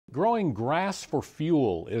Growing grass for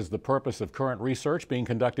fuel is the purpose of current research being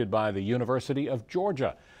conducted by the University of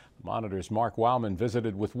Georgia. Monitor's Mark Wildman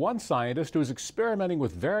visited with one scientist who is experimenting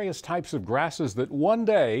with various types of grasses that one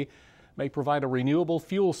day may provide a renewable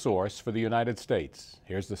fuel source for the United States.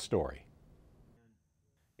 Here's the story.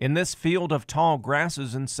 In this field of tall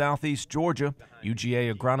grasses in southeast Georgia,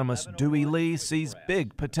 UGA agronomist Dewey Lee sees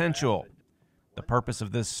big potential. The purpose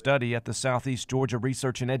of this study at the Southeast Georgia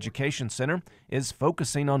Research and Education Center is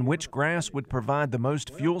focusing on which grass would provide the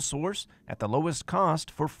most fuel source at the lowest cost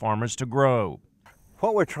for farmers to grow.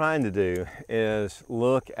 What we're trying to do is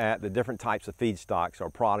look at the different types of feedstocks or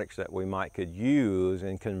products that we could use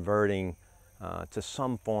in converting to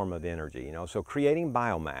some form of energy. So creating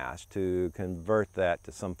biomass to convert that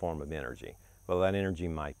to some form of energy. Well, that energy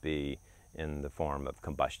might be in the form of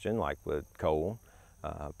combustion, like with coal,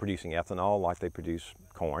 producing ethanol like they produce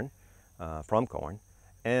corn, from corn,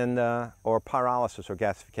 and or pyrolysis or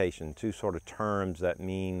gasification, two sort of terms that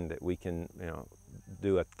mean that we can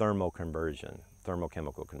do a thermochemical conversion.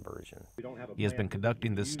 He has been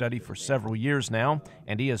conducting this study for several years now,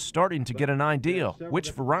 and he is starting to get an idea which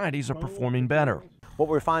varieties are performing better. What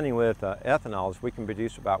we're finding with ethanol is we can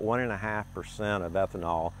produce about 1.5% of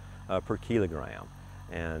ethanol per kilogram,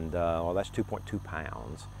 and well, that's 2.2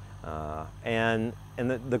 pounds. And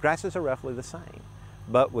the grasses are roughly the same.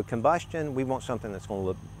 But with combustion, we want something that's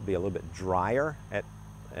going to be a little bit drier at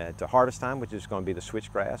harvest time, which is going to be the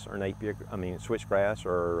switchgrass or switchgrass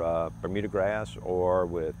or Bermuda grass, or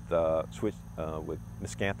with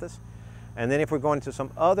miscanthus. And then if we're going to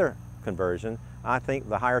some other conversion, I think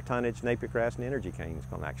the higher tonnage Napier grass and energy cane is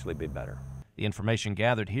going to actually be better. The information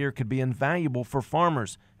gathered here could be invaluable for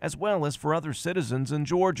farmers as well as for other citizens in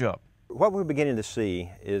Georgia. What we're beginning to see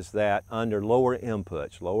is that under lower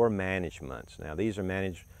inputs, lower managements, now these are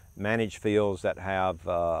managed fields that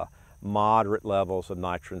have moderate levels of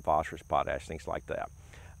nitrogen, phosphorus, potash, things like that,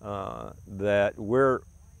 that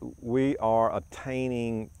we are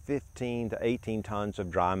obtaining 15 to 18 tons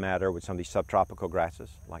of dry matter with some of these subtropical grasses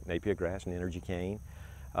like Napier grass and energy cane.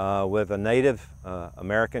 With a native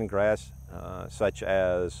American grass such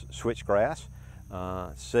as switchgrass,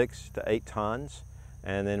 6 to 8 tons.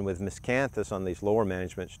 And then with miscanthus on these lower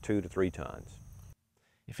managements, 2 to 3 tons.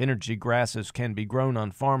 If energy grasses can be grown on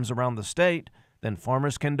farms around the state, then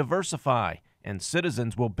farmers can diversify and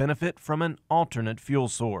citizens will benefit from an alternate fuel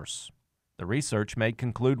source. The research may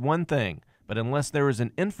conclude one thing, but unless there is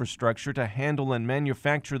an infrastructure to handle and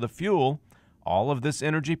manufacture the fuel, all of this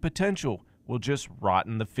energy potential will just rot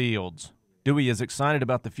in the fields. Dewey is excited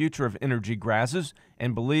about the future of energy grasses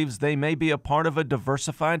and believes they may be a part of a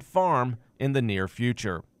diversified farm in the near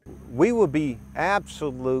future. We will be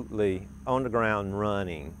absolutely on the ground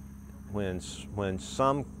running when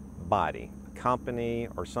somebody, a company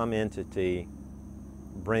or some entity,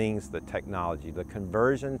 brings the technology, the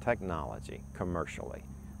conversion technology, commercially.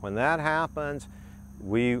 When that happens,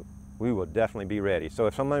 we will definitely be ready. So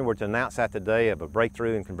if someone were to announce that today of a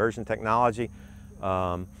breakthrough in conversion technology,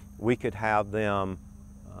 we could have them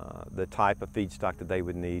the type of feedstock that they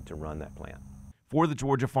would need to run that plant. For the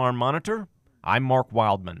Georgia Farm Monitor, I'm Mark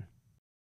Wildman.